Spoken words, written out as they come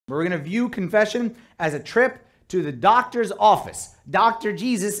We're going to view confession as a trip to the doctor's office. Dr.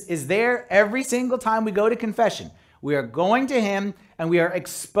 Jesus is there every single time we go to confession. We are going to him and we are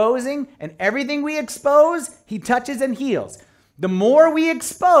exposing, and everything we expose, he touches and heals. The more we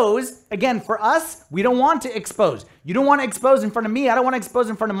expose, again, for us, we don't want to expose. You don't want to expose in front of me. I don't want to expose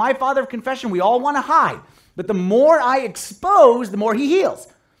in front of my father of confession. We all want to hide. But the more I expose, the more he heals.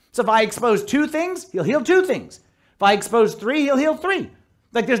 So if I expose 2 things, he'll heal 2 things. If I expose 3, he'll heal 3.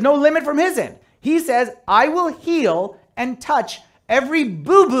 Like there's no limit from his end. He says, I will heal and touch every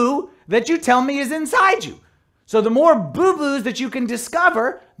boo-boo that you tell me is inside you. So the more boo-boos that you can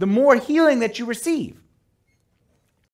discover, the more healing that you receive.